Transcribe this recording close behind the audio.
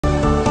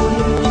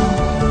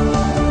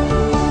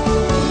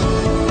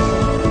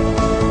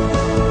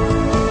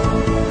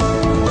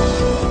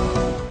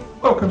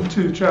Welcome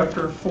to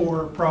Chapter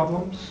 4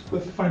 Problems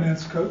with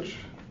Finance Coach.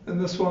 In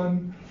this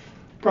one,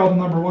 problem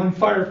number 1,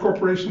 Fire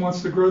Corporation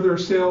wants to grow their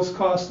sales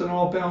cost and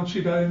all balance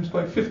sheet items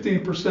by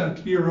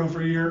 15% year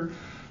over year.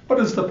 What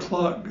is the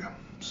plug?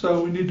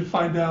 So we need to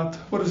find out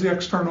what is the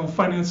external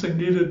financing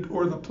needed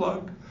or the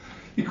plug.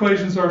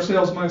 Equations are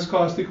sales minus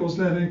cost equals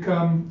net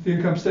income, the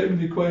income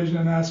statement equation,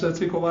 and assets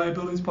equal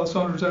liabilities plus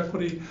owner's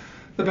equity,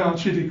 the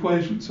balance sheet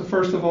equation. So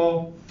first of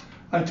all,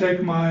 I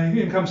take my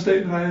income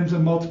statement items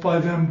and multiply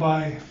them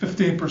by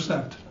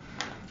 15%.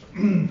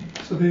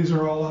 So these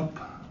are all up.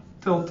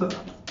 Delta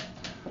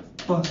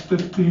plus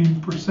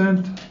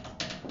 15%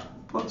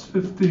 plus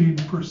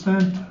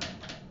 15%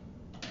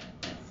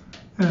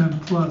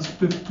 and plus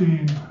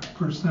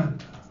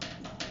 15%.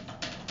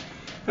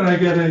 And I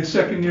get a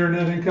second year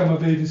net income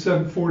of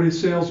 8740,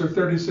 sales are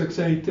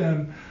 36.8,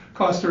 and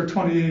costs are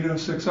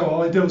 28.060.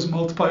 All I do is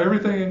multiply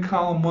everything in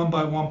column 1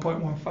 by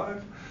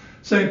 1.15.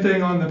 Same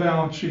thing on the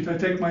balance sheet. I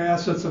take my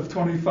assets of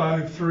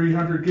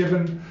 25,300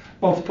 given,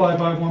 multiply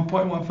by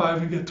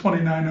 1.15 and get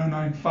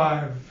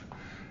 29,095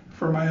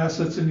 for my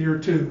assets in year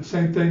 2.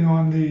 Same thing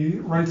on the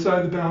right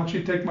side of the balance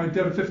sheet. Take my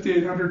debt of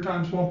 5,800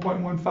 times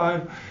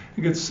 1.15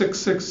 and get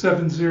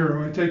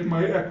 6,670. I take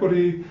my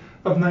equity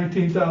of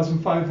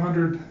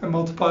 19,500 and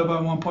multiply by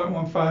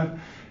 1.15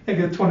 and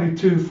get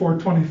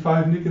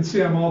 22,425. And you can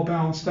see I'm all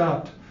balanced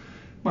out.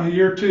 My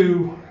year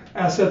 2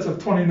 assets of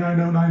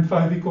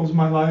 29,095 equals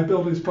my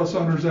liabilities plus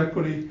owner's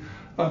equity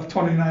of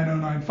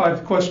 29,095.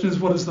 The question is,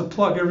 what is the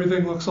plug?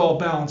 Everything looks all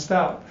balanced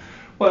out.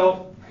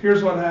 Well,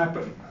 here's what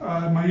happened.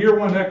 My year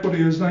 1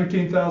 equity is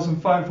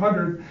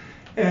 19,500,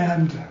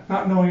 and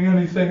not knowing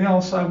anything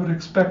else, I would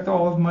expect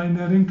all of my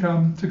net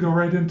income to go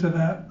right into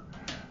that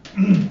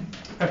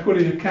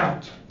equity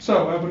account.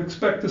 So I would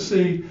expect to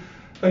see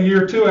a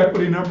year 2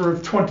 equity number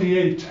of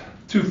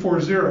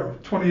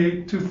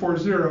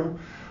 28,240.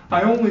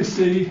 I only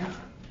see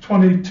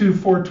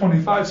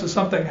 22,425, so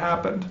something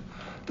happened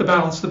to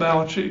balance the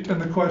balance sheet. And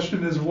the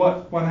question is,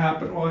 what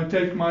happened? Well, I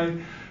take my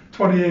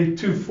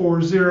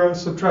 28,240,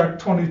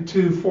 subtract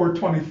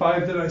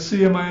 22,425 that I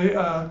see in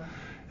my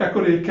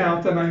equity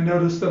account, and I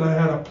notice that I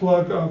had a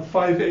plug of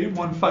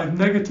 5,815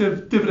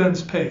 negative,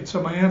 dividends paid.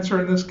 So my answer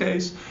in this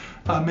case,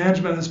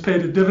 management has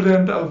paid a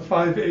dividend of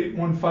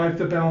 5,815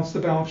 to balance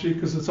the balance sheet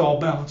because it's all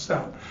balanced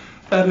out.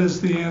 That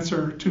is the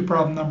answer to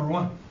problem number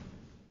 1.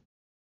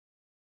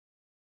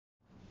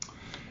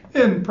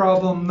 In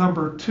problem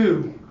number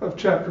 2 of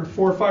Chapter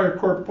 4, Fire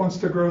Corp wants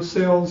to grow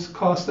sales,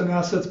 cost, and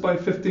assets by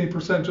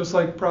 15%, just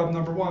like problem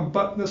number 1.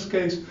 But in this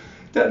case,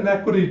 debt and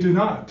equity do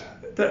not.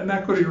 Debt and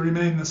equity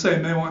remain the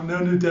same. They want no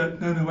new debt,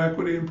 no new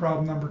equity in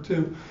problem number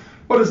 2.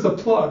 What is the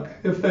plug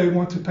if they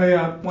want to pay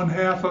out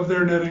 1/2 of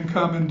their net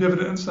income in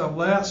dividends? The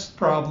last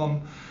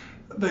problem,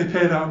 they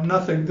paid out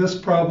nothing. This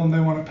problem, they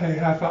want to pay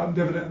half out in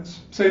dividends.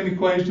 Same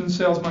equation,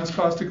 sales minus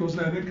cost equals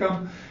net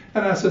income,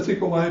 and assets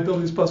equal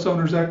liabilities plus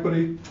owner's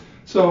equity.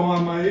 So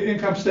on my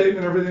income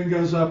statement, everything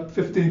goes up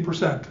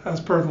 15%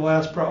 as per the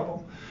last problem.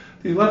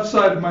 The left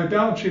side of my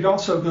balance sheet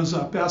also goes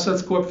up.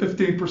 Assets go up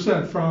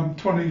 15% from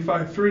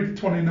 25,300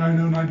 to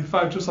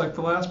 29,095, just like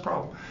the last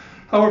problem.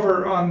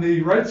 However, on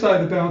the right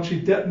side of the balance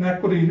sheet, debt and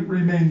equity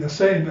remain the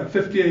same at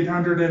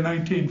 5,800 and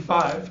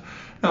 19,500.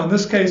 Now in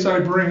this case,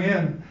 I bring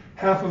in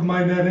half of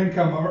my net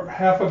income, or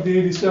half of the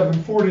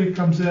 8740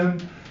 comes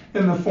in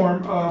the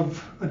form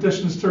of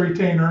additions to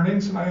retained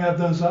earnings, and I add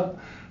those up.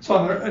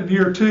 So in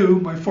year 2,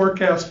 my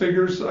forecast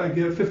figures, I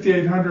get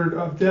 5,800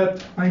 of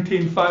debt,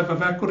 19,500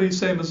 of equity,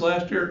 same as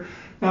last year.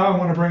 Now I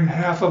want to bring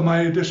half of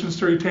my additions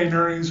to retained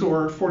earnings,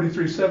 or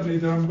 4,370,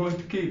 that I'm going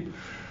to keep.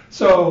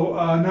 So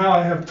now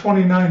I have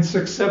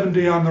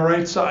 29,670 on the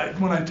right side.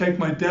 When I take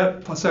my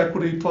debt plus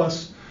equity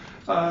plus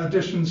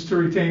additions to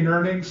retained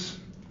earnings,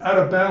 out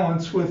of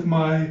balance with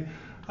my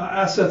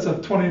assets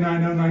of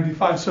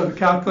 29,095. So to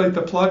calculate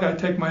the plug, I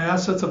take my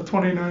assets of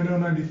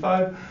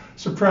 29,095,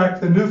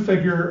 subtract the new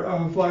figure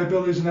of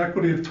liabilities and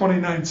equity of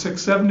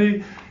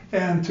 29,670,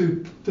 and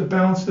to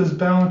balance this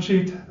balance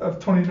sheet of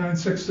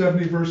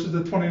 29,670 versus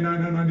the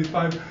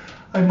 29,095,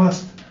 I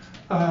must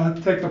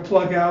take a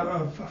plug out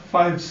of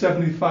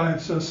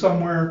 575. So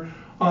somewhere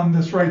on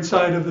this right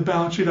side of the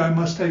balance sheet, I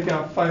must take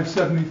out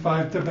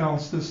 575 to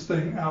balance this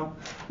thing out.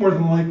 More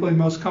than likely,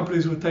 most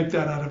companies would take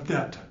that out of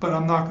debt, but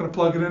I'm not going to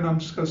plug it in. I'm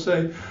just going to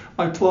say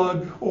my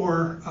plug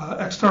or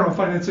external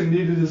financing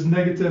needed is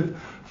negative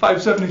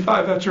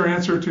 575. That's your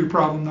answer to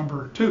problem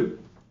number 2.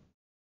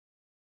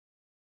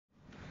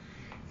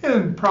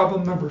 In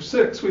problem number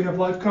 6, we have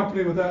life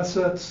company with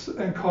assets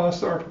and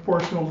costs are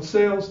proportional to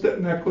sales. Debt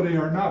and equity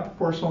are not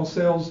proportional to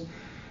sales.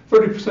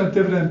 30%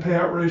 dividend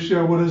payout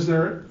ratio. What is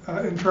their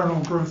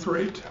internal growth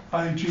rate?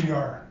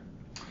 IGR.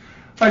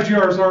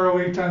 IGR is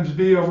ROE times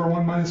B over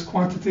 1 minus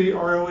quantity.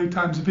 ROE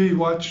times B.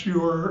 Watch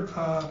your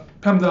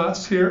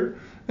PEMDAS here.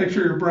 Make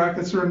sure your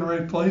brackets are in the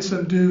right place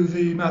and do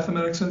the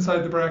mathematics inside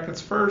the brackets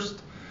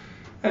first,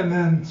 and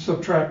then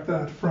subtract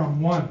that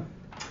from 1.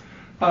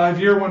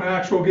 Year 1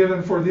 actual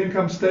given for the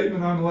income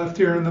statement on the left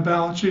here and the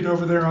balance sheet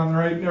over there on the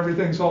right, and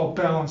everything's all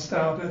balanced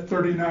out at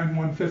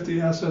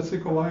 39,150, assets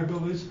equal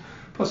liabilities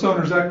plus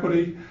owner's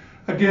equity.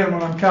 Again,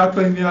 when I'm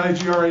calculating the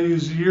IGR, I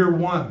use year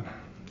one.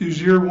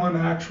 Use year one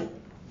actual.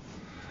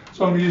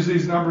 So I'm going to use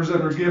these numbers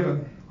that are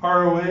given.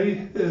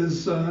 ROA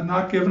is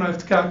not given, I have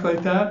to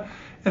calculate that.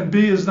 And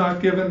B is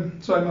not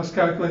given, so I must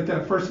calculate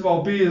that. First of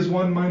all, B is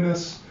 1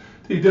 minus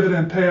the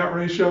dividend payout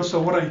ratio, so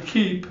what I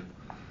keep,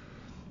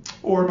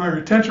 or my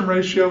retention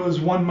ratio is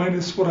 1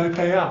 minus what I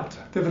pay out,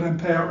 dividend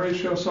payout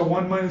ratio. So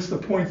 1 minus the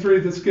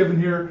 0.3 that's given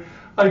here,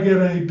 I get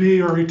a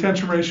B, or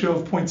retention ratio,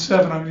 of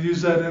 0.7. I'm going to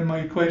use that in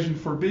my equation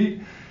for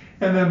B.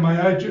 And then my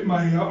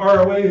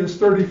ROA is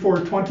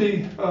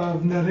 3420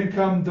 of net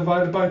income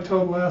divided by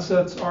total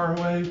assets,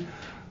 ROA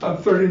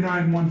of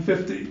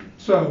 39,150.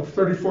 So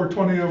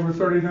 3420 over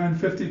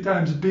 3950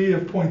 times B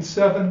of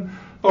 0.7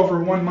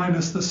 over 1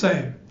 minus the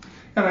same.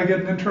 And I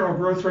get an internal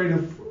growth rate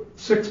of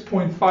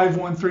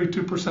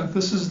 6.5132%.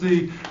 This is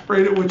the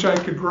rate at which I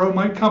could grow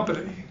my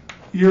company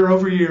year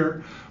over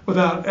year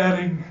without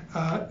adding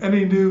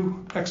any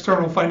new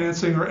external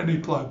financing or any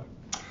plug.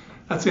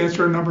 That's the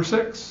answer to number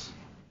 6.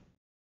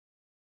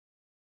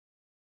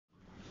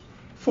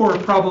 For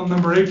problem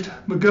number 8,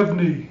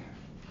 McGovney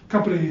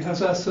Company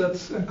has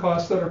assets and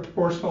costs that are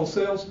proportional to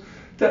sales.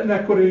 Debt and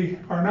equity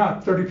are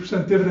not.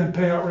 30% dividend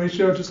payout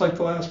ratio, just like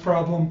the last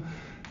problem.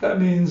 That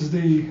means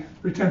the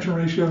retention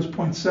ratio is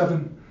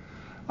 0.7.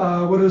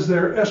 What is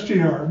their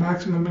SGR?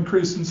 Maximum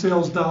increase in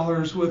sales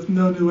dollars with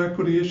no new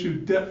equity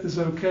issued. Debt is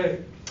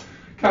okay.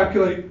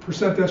 Calculate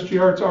percent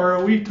SGR. It's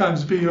ROE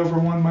times B over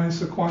 1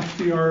 minus the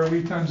quantity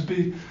ROE times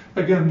B.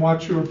 Again,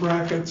 watch your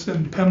brackets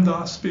in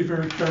PEMDAS. Be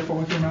very careful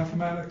with your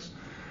mathematics.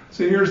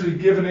 So here's the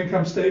given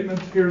income statement.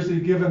 Here's the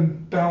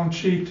given balance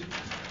sheet.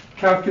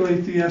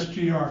 Calculate the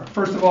SGR.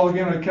 First of all,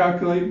 again, I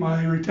calculate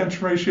my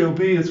retention ratio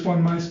B. It's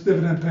 1 minus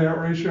dividend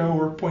payout ratio,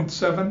 or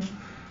 0.7.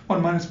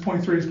 1 minus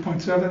 0.3 is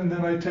 0.7. And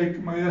then I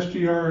take my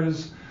SGR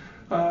as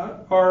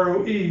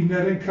ROE,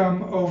 net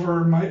income,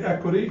 over my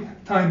equity,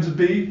 times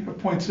B of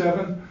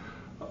 0.7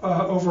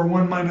 over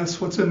 1 minus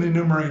what's in the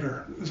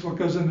numerator is what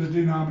goes in the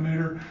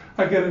denominator.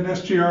 I get an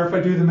SGR, if I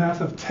do the math,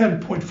 of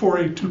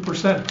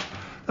 10.482%.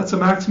 That's a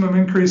maximum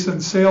increase in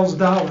sales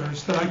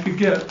dollars that I could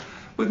get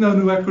with no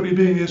new equity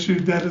being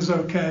issued. Debt is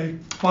okay,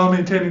 while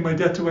maintaining my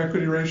debt to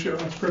equity ratio.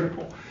 That's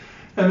critical.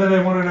 And then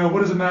I want to know,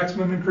 what is the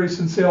maximum increase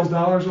in sales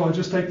dollars? Well, I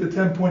just take the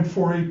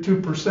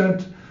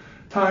 10.482%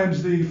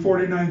 times the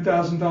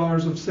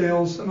 $49,000 of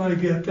sales, and I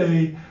get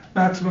a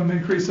maximum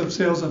increase of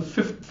sales of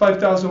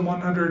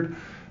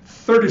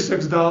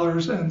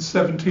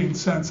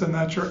 $5,136.17, and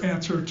that's your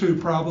answer to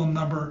problem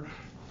number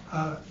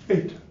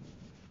 8.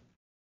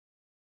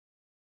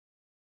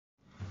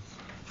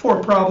 For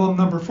problem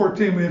number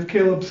 14, we have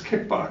Caleb's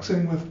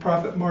Kickboxing with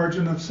profit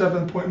margin of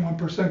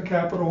 7.1%,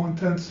 capital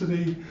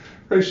intensity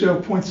ratio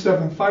of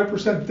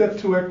 0.75%, debt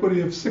to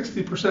equity of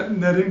 60%,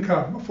 net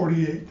income of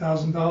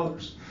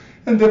 $48,000,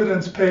 and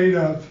dividends paid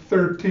of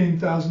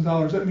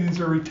 $13,000. That means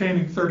they're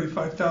retaining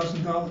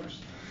 $35,000.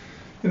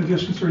 In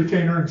addition to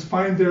retained earnings,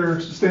 find their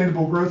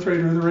sustainable growth rate,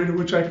 or the rate at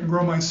which I can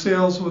grow my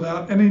sales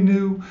without any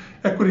new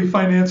equity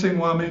financing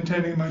while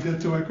maintaining my debt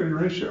to equity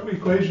ratio.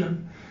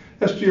 Equation: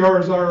 SGR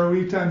is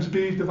ROE times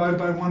B divided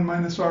by 1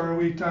 minus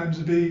ROE times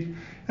B.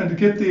 And to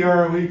get the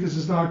ROE, because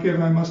it's not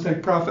given, I must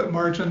take profit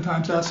margin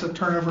times asset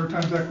turnover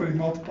times equity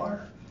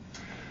multiplier.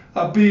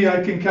 B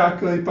I can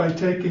calculate by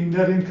taking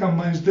net income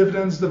minus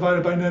dividends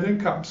divided by net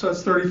income. So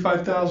that's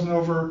 35,000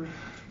 over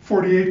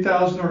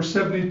 48,000, or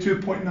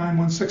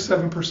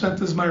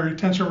 72.9167% is my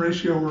retention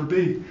ratio, or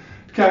B.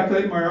 To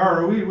calculate my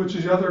ROE, which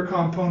is the other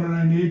component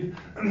I need,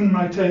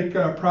 I take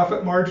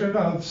profit margin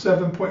of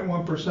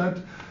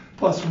 7.1%.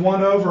 plus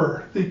 1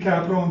 over the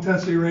capital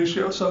intensity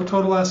ratio. So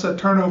total asset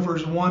turnover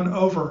is 1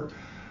 over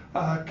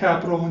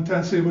capital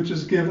intensity, which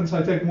is given. So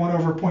I take 1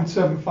 over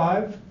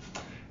 0.75.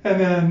 And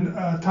then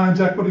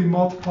times equity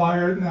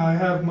multiplier. Now I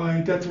have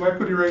my debt to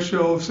equity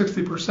ratio of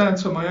 60%,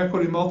 so my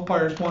equity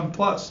multiplier is 1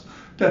 plus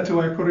debt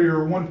to equity,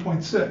 or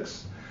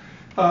 1.6.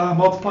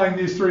 Multiplying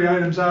these three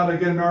items out, I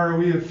get an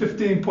ROE of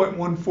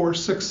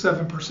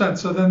 15.1467%.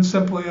 So then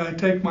simply I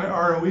take my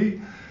ROE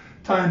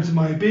times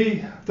my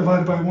B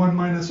divided by 1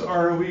 minus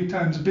ROE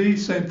times B,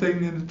 same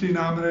thing in the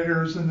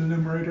denominators and the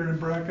numerator in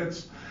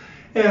brackets,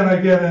 and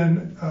I get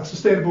a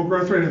sustainable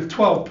growth rate of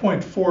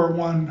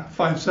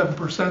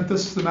 12.4157%.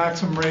 This is the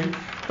maximum rate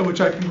at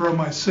which I can grow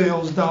my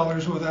sales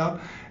dollars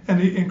without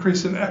any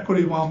increase in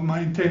equity while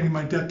maintaining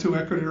my debt to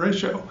equity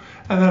ratio.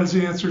 And that is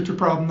the answer to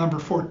problem number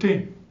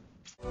 14.